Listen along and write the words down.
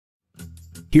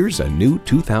Here's a new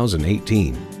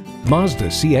 2018 Mazda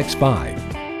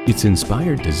CX-5. Its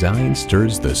inspired design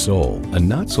stirs the soul, a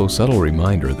not-so-subtle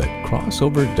reminder that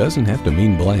crossover doesn't have to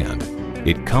mean bland.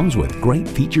 It comes with great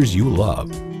features you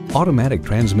love: automatic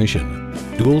transmission,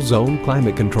 dual-zone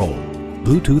climate control,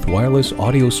 Bluetooth wireless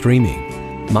audio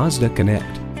streaming, Mazda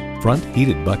Connect, front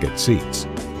heated bucket seats,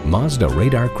 Mazda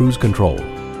radar cruise control,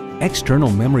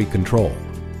 external memory control,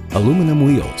 aluminum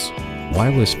wheels,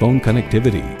 wireless phone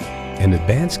connectivity, and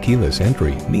advanced keyless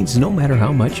entry means no matter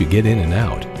how much you get in and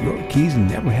out, your keys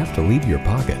never have to leave your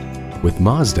pocket. With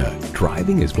Mazda,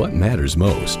 driving is what matters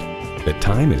most. The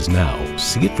time is now.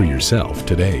 See it for yourself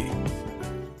today.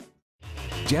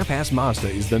 Jeff Haas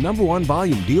Mazda is the #1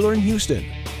 volume dealer in Houston.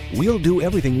 We'll do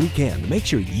everything we can to make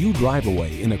sure you drive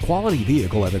away in a quality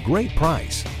vehicle at a great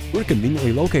price. We're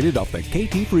conveniently located off the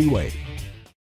Katy freeway.